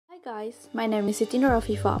guys, my name is Siti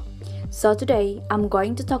Nurafifah. So today I'm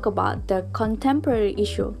going to talk about the contemporary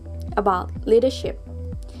issue about leadership.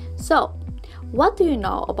 So, what do you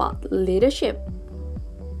know about leadership?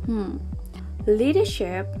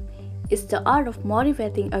 Leadership is the art of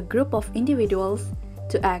motivating a group of individuals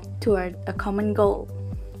to act toward a common goal.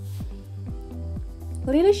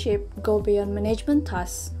 Leadership goes beyond management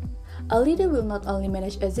tasks. A leader will not only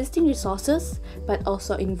manage existing resources, but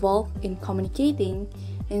also involve in communicating,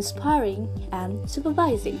 inspiring, and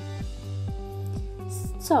supervising.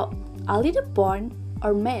 So, are leaders born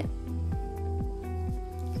or made?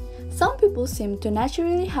 Some people seem to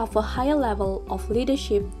naturally have a higher level of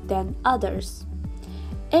leadership than others.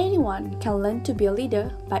 Anyone can learn to be a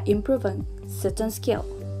leader by improving certain skills.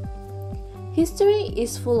 History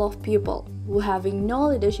is full of people who having no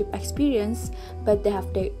leadership experience, but they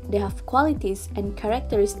have qualities and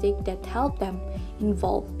characteristics that help them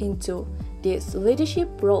evolve into these leadership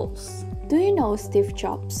roles. Do you know Steve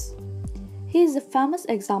Jobs? He is a famous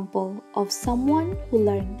example of someone who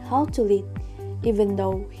learned how to lead even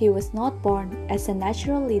though he was not born as a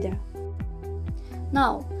natural leader.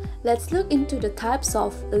 Now, let's look into the types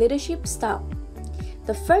of leadership style.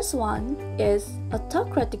 The first one is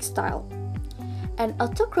autocratic style. An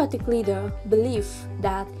autocratic leader believes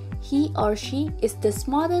that he or she is the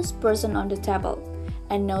smartest person on the table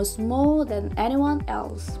and knows more than anyone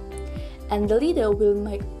else, and the leader will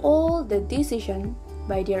make all the decisions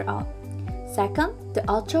by their own. Second, the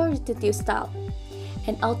authoritative style.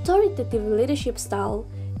 An authoritative leadership style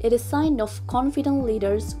is a sign of confident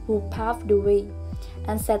leaders who pave the way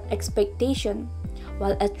and set expectations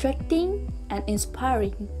while attracting and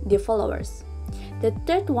inspiring their followers. The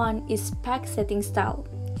third one is pack-setting style.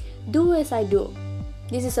 Do as I do.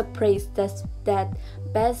 This is a phrase that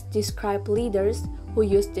best describes leaders who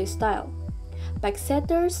use this style.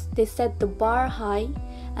 Pack-setters, they set the bar high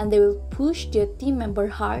and they will push their team member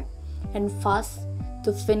hard and fast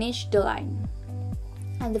to finish the line.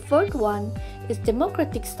 And the fourth one is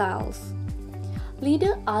democratic styles.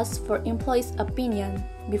 Leader asks for employees' opinion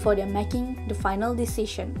before they're making the final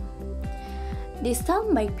decision. This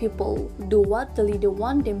style makes people do what the leader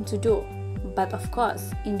wants them to do, but of course,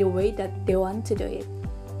 in the way that they want to do it.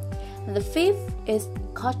 And the fifth is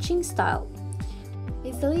coaching style.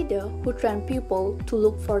 It's the leader who trains people to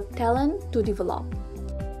look for talent to develop.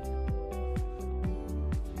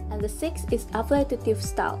 And the sixth is authoritative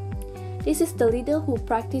style. This is the leader who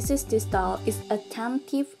practices this style is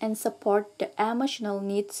attentive and support the emotional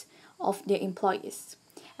needs of their employees.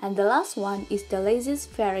 And the last one is the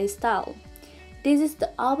laissez-faire style. This is the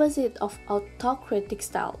opposite of autocratic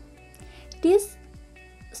style. This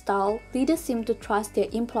style, leaders seem to trust their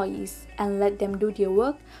employees and let them do their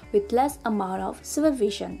work with less amount of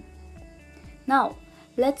supervision. Now,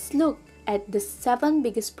 let's look at the 7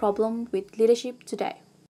 biggest problems with leadership today.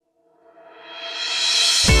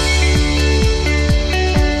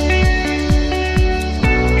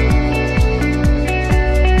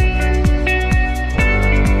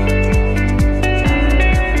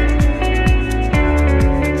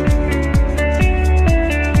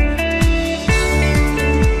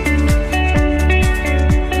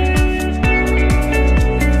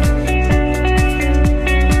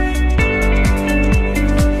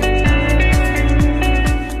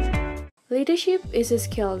 Leadership is a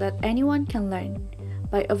skill that anyone can learn.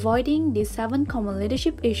 By avoiding these 7 common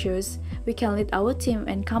leadership issues, we can lead our team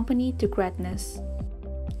and company to greatness.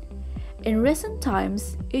 In recent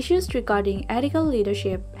times, issues regarding ethical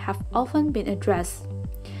leadership have often been addressed.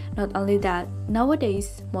 Not only that,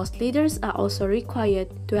 nowadays, most leaders are also required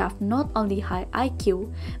to have not only high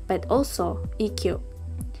IQ, but also EQ.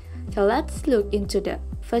 So let's look into the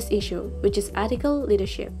first issue, which is ethical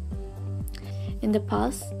leadership. In the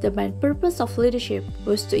past, the main purpose of leadership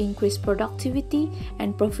was to increase productivity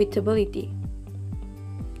and profitability.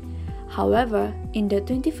 However, in the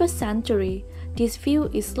 21st century, this view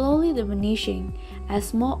is slowly diminishing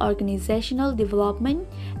as more organizational development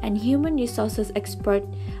and human resources experts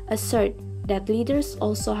assert that leaders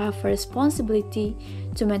also have a responsibility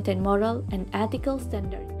to maintain moral and ethical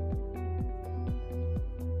standards.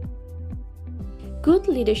 Good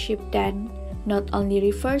leadership then not only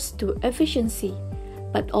refers to efficiency,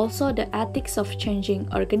 but also the ethics of changing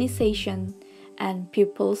organization and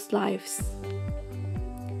people's lives.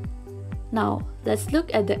 Now, let's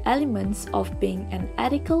look at the elements of being an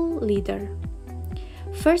ethical leader.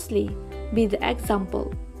 Firstly, be the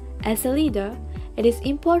example. As a leader, it is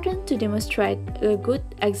important to demonstrate a good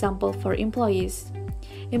example for employees.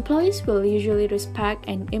 Employees will usually respect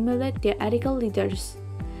and emulate their ethical leaders.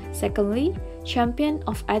 Secondly, champion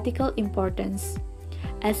of ethical importance.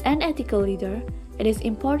 As an ethical leader, It is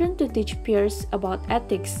important to teach peers about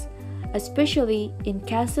ethics, especially in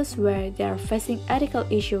cases where they are facing ethical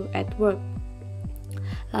issues at work.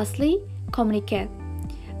 Lastly, communicate.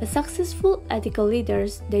 A successful ethical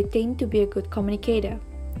leaders, they tend to be a good communicator.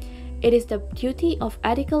 It is the duty of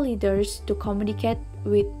ethical leaders to communicate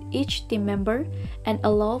with each team member and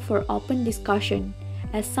allow for open discussion,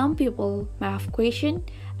 as some people may have questions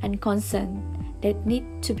and concerns that need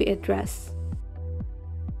to be addressed.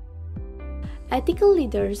 Ethical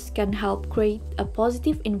leaders can help create a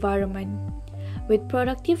positive environment with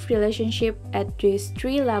productive relationship at these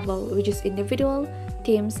three levels, which is individual,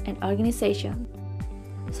 teams, and organization.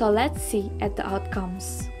 So let's see at the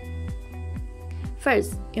outcomes.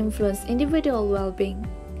 First, influence individual well-being.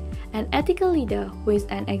 An ethical leader who is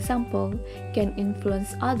an example can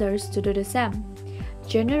influence others to do the same.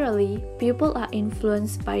 Generally, people are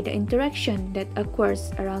influenced by the interaction that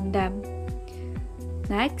occurs around them.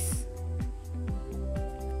 Next,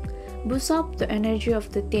 boost up the energy of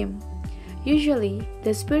the team. Usually,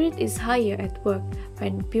 the spirit is higher at work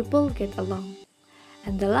when people get along.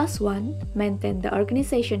 And the last one, maintain the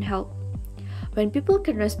organization health. When people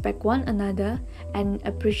can respect one another and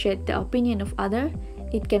appreciate the opinion of others,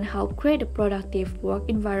 it can help create a productive work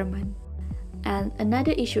environment. And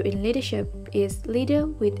another issue in leadership is leader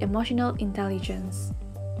with emotional intelligence.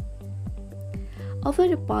 Over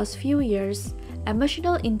the past few years,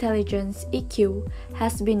 emotional intelligence (EQ)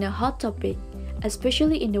 has been a hot topic,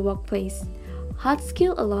 especially in the workplace. Hard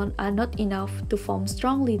skills alone are not enough to form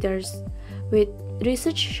strong leaders, with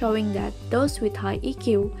research showing that those with high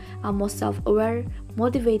EQ are more self-aware,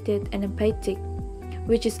 motivated, and empathic,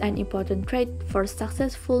 which is an important trait for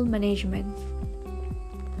successful management.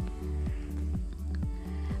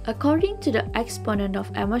 According to the exponent of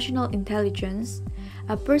emotional intelligence,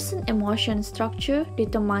 a person's emotion structure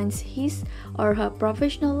determines his or her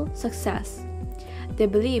professional success. They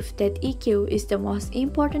believe that EQ is the most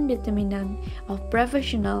important determinant of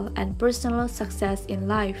professional and personal success in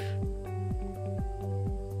life.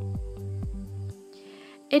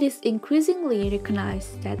 It is increasingly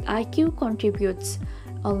recognized that IQ contributes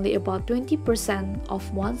only about 20% of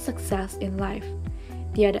one's success in life.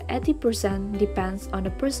 The other 80% depends on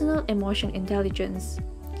the personal emotion intelligence.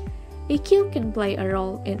 EQ can play a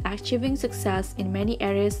role in achieving success in many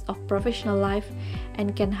areas of professional life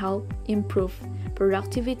and can help improve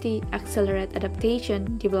productivity, accelerate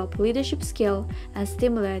adaptation, develop leadership skill, and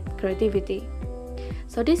stimulate creativity.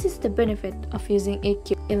 So this is the benefit of using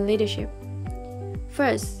EQ in leadership.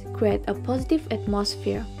 First, create a positive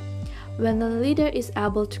atmosphere. When a leader is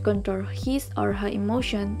able to control his or her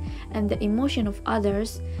emotion and the emotion of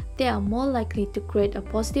others, they are more likely to create a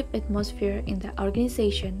positive atmosphere in the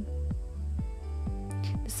organization.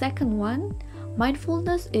 The second one,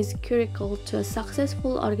 mindfulness is critical to a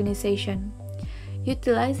successful organization.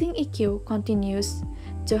 Utilizing EQ continues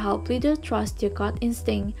to help leaders trust their gut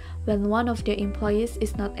instinct when one of their employees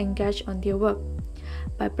is not engaged on their work.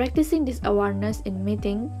 By practicing this awareness in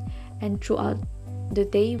meetings and throughout the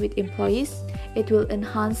day with employees, it will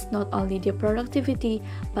enhance not only their productivity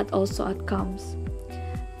but also outcomes.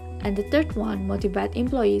 And the third one, motivate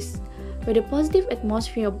employees. With the positive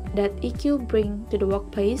atmosphere that EQ brings to the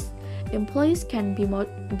workplace, employees can be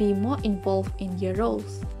more involved in their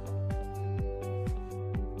roles.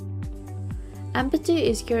 Empathy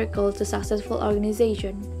is critical to successful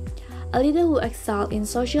organization. A leader who excels in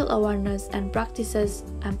social awareness and practices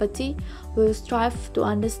empathy will strive to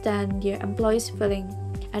understand their employees' feelings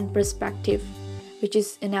and perspective, which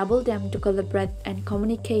is enable them to collaborate and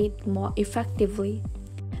communicate more effectively.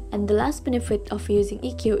 And the last benefit of using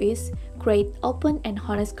EQ is create open and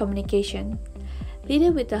honest communication.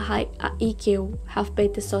 Leaders with a high EQ have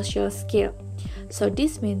better social skills, so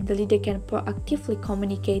this means the leader can proactively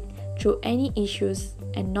communicate through any issues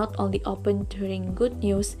and not only open to hearing good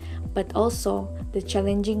news but also the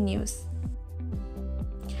challenging news.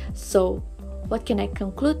 So, what can I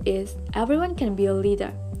conclude is everyone can be a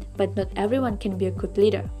leader, but not everyone can be a good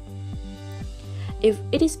leader. If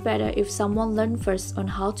it is better if someone learns first on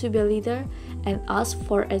how to be a leader and ask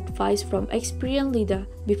for advice from experienced leader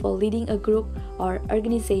before leading a group or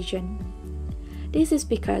organization. This is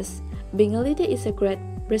because being a leader is a great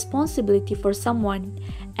responsibility for someone,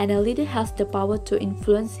 and a leader has the power to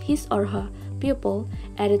influence his or her people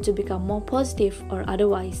either to become more positive or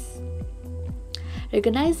otherwise.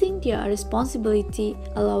 Recognizing their responsibility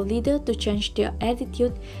allows leaders to change their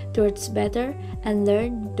attitude towards better and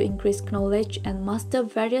learn to increase knowledge and master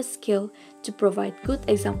various skills to provide good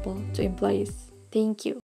example to employees. Thank you.